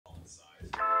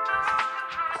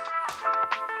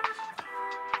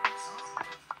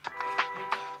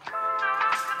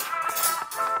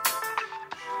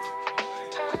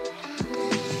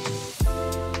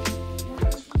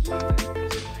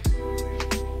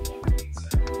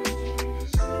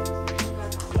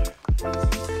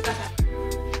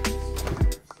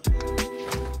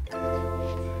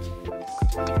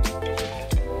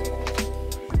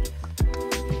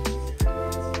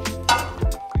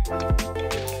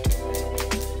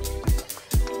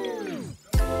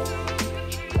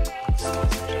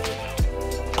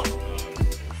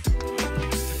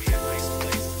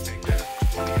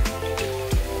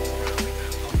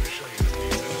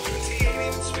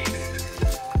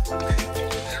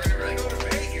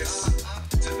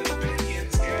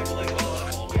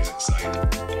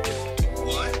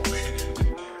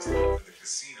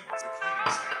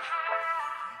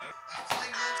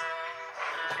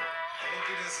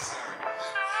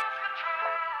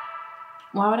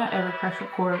Why would I ever press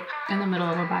record in the middle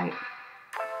of a bite?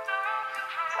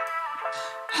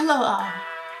 Hello all.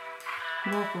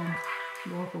 Welcome.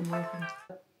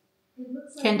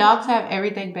 Can dogs have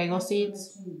everything bagel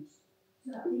seeds?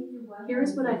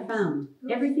 Here's what I found.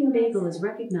 Everything bagel is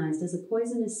recognized as a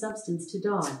poisonous substance to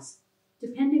dogs.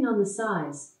 Depending on the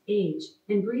size, age,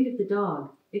 and breed of the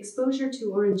dog, exposure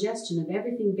to or ingestion of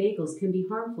everything bagels can be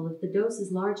harmful if the dose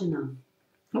is large enough.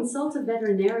 Consult a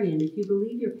veterinarian if you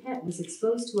believe your pet was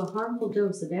exposed to a harmful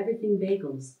dose of everything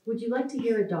bagels. Would you like to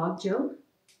hear a dog joke?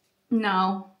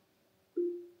 No.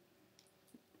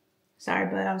 Sorry,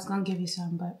 bud. I was going to give you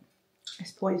some, but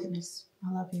it's poisonous.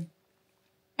 I love you.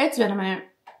 It's been a minute.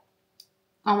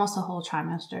 Almost a whole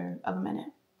trimester of a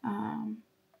minute.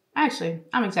 Actually,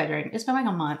 I'm exaggerating. It's been like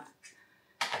a month.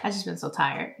 I've just been so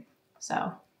tired.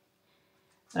 But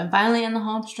I'm finally in the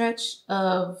home stretch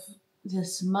of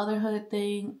this motherhood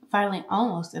thing. Finally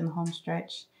almost in the home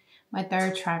stretch. My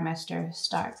third trimester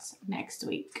starts next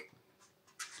week.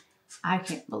 I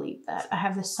can't believe that. I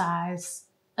have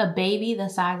a baby the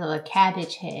size of a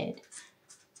cabbage head.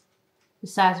 The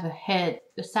size of a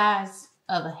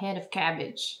head of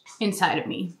cabbage inside of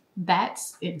me.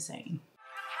 That's insane.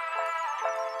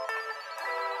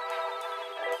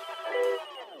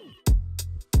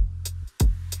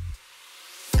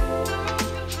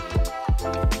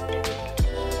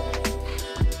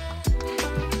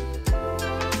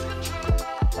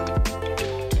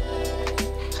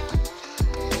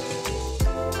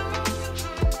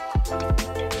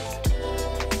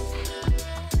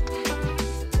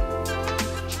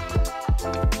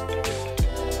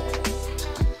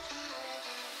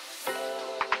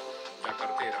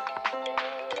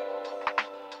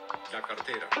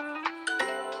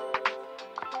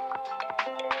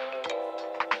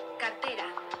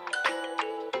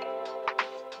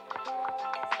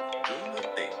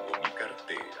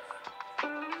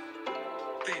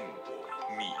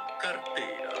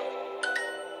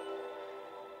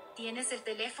 ¿Tienes el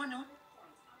teléfono?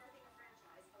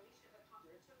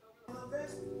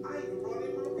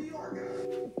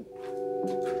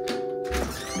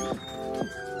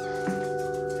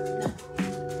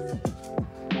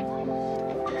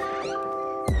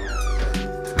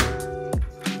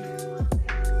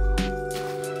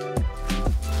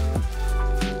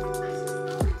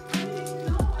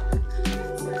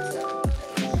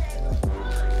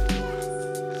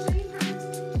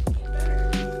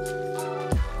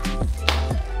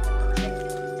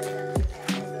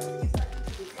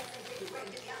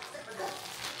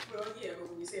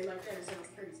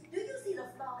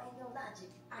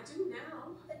 I do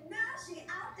now. But now she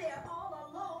out there all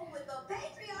alone with the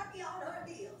patriarchy on her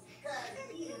heels. Cause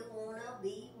you wanna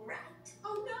be right.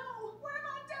 Oh no, what have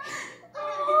I done?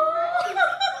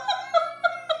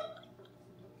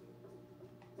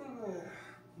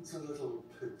 It's a little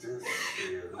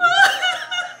pedestrian. That's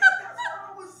what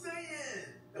I was saying.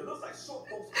 It looks like short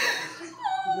folks crossing the street.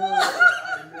 No,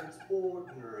 I meant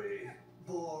ordinary,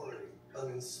 boring,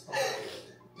 uninspired.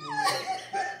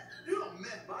 You don't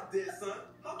met my dead son.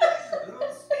 How dare you? The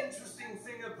most interesting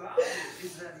thing about it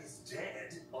is that he's dead.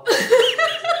 From my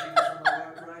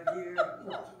work right here.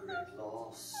 Not a great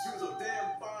loss. He was a damn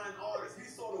fine artist. He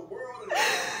saw the world and I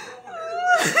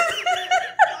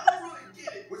don't really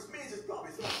get it, which means it's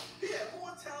probably smart. He had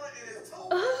more talent in his toe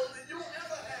than you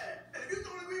ever had. And if you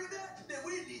don't agree with that, then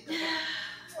we need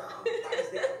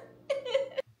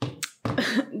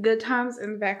to. Good Times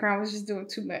in the background was just doing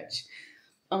too much.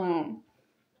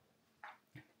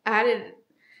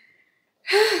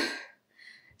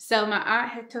 So my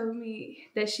aunt had told me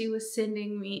that she was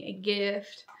sending me a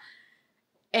gift.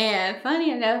 And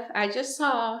funny enough, I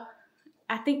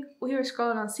think we were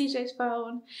scrolling on CJ's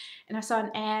phone and I saw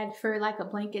an ad for like a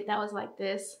blanket that was like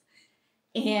this.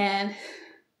 And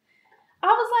I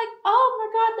was like, oh my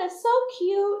God, that's so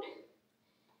cute.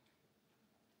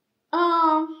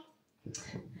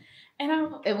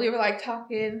 And we were like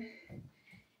talking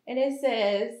and it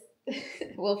says,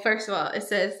 well, first of all, it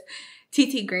says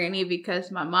TT Granny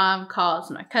because my mom calls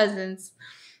my cousin's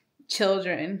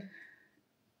children.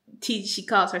 She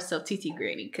calls herself TT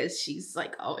Granny because she's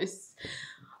like always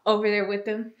over there with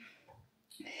them.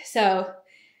 So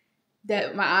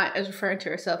that my aunt is referring to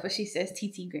herself, but she says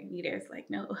TT Granny. There's like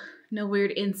no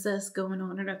weird incest going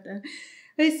on or nothing.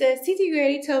 But it says, TT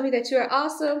Granny told me that you are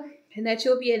awesome and that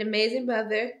you'll be an amazing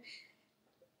mother.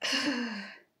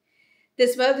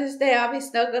 This Mother's Day, I'll be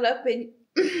snuggled up in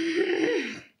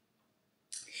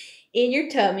your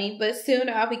tummy, but soon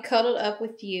I'll be cuddled up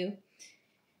with you.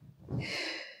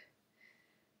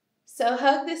 So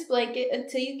hug this blanket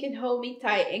until you can hold me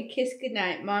tight and kiss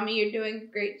goodnight. Mommy, you're doing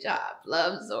a great job.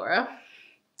 Love, Zora.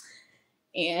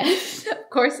 And of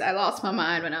course, I lost my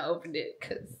mind when I opened it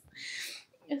because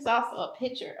there's also a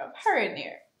picture of her in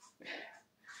there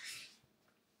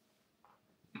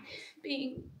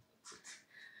being.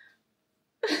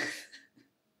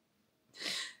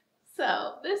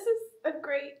 So this is a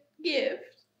great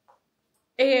gift.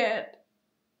 And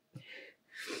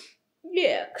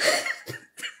yeah.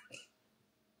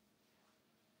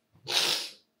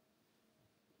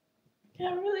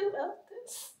 I really love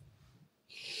this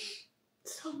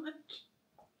so much.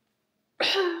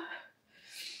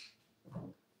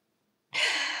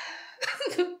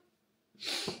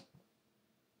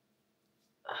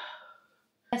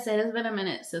 I said it's been a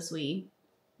minute since we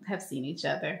have seen each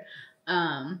other.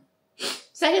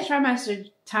 Second trimester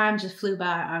time just flew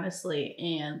by, honestly,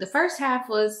 and the first half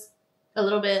was a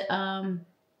little bit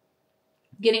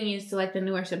getting used to like the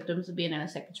newer symptoms of being in a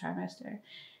second trimester,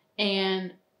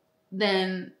 and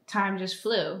then time just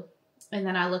flew. And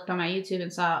then I looked on my YouTube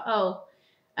and saw, oh,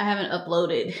 I haven't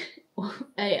uploaded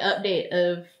a update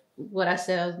of what I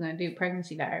said I was going to do,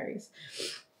 pregnancy diaries.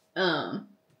 So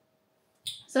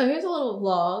here's a little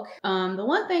vlog. The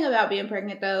one thing about being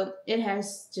pregnant, though, it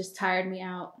has just tired me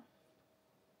out.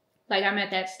 Like, I'm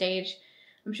at that stage.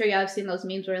 I'm sure y'all have seen those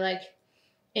memes where, like,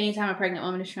 anytime a pregnant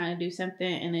woman is trying to do something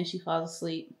and then she falls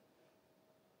asleep.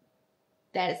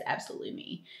 That is absolutely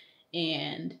me.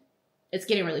 And it's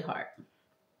getting really hard.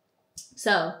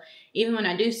 So even when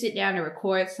I do sit down to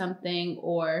record something,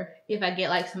 or if I get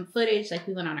like some footage, like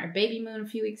we went on our baby moon a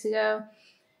few weeks ago,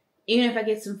 even if I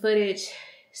get some footage,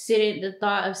 the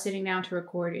thought of sitting down to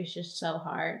record is just so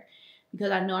hard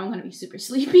because I know I'm going to be super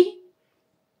sleepy.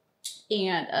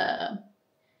 And yeah,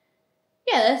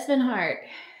 that's been hard.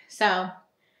 So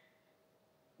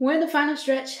we're in the final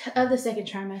stretch of the second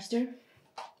trimester,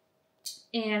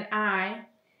 and I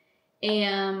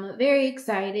am very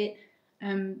excited.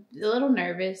 I'm a little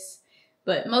nervous,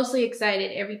 but mostly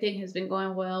excited. Everything has been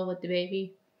going well with the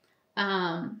baby.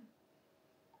 And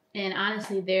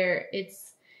honestly,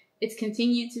 it's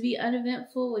continued to be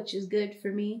uneventful, which is good for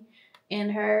me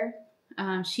and her.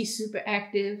 She's super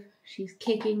active. She's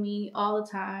kicking me all the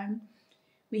time.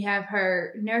 We have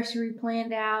her nursery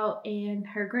planned out, and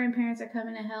her grandparents are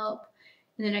coming to help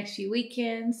in the next few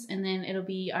weekends. And then it'll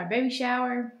be our baby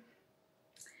shower.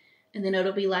 And then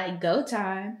it'll be like go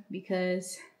time,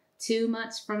 because 2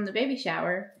 months from the baby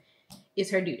shower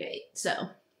is her due date. So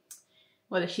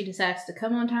whether she decides to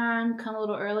come on time, come a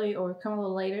little early, or come a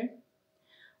little later,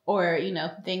 or, you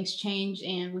know, things change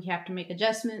and we have to make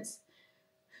adjustments,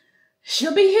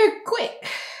 she'll be here quick.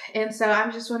 And so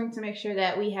I'm just wanting to make sure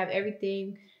that we have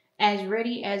everything as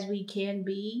ready as we can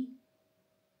be,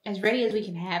 as ready as we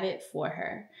can have it for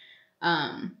her.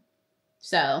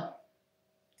 So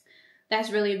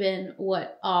that's really been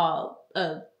what all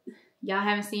of y'all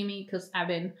haven't seen me, because I've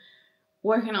been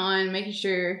working on making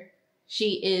sure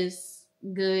she is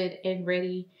good and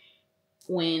ready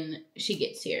when she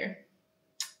gets here.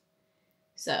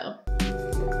 So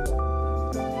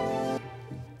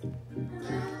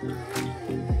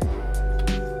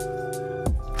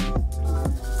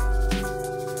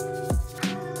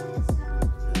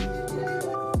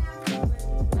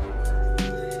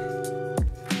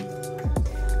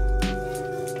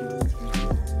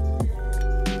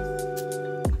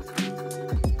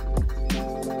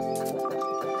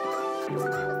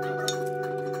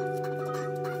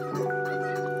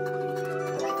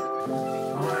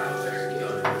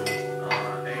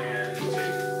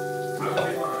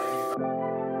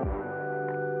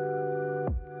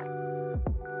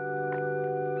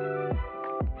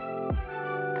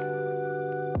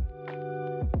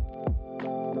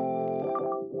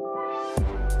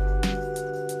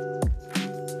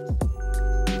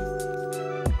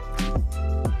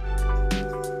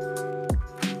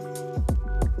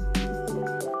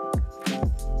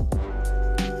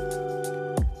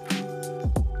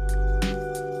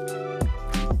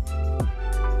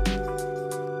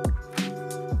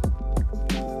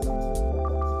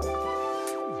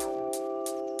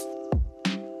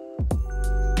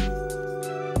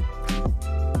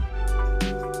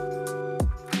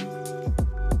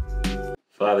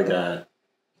Father God,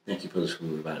 thank you for this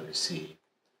food we're about to receive.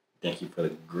 Thank you for the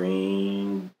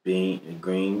green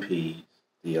peas,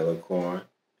 the yellow corn,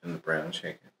 and the brown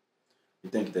chicken.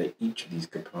 We thank you that each of these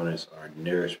components are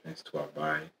nourishments to our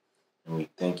body. And we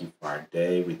thank you for our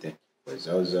day. We thank you for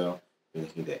Zozo. We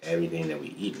thank you that everything that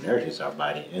we eat nourishes our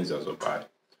body and Zozo's body.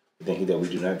 We thank you that we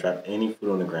do not drop any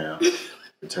food on the ground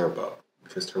for Turbo,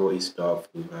 because Turbo eats dog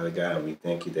food, Father God. And we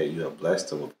thank you that you have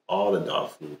blessed him with all the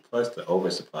dog food, plus the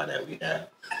oversupply that we have,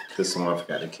 because someone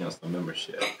forgot to cancel the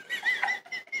membership.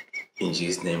 In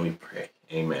Jesus' name we pray.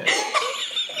 Amen.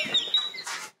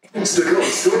 Instacart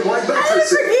store-wide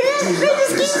mattress. Or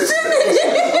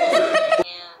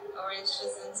it's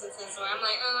just instances where I'm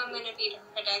like, oh, I'm gonna be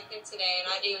productive today, and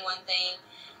I do one thing,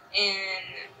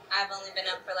 and I've only been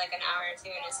up for like an hour or two,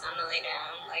 and it's time to lay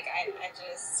down. Like I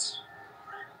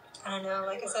don't know.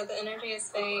 Like I said, the energy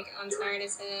is fake. I'm tired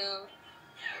as hell.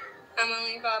 I'm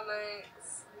only 5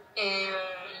 months, and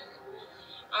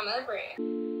I'm over it.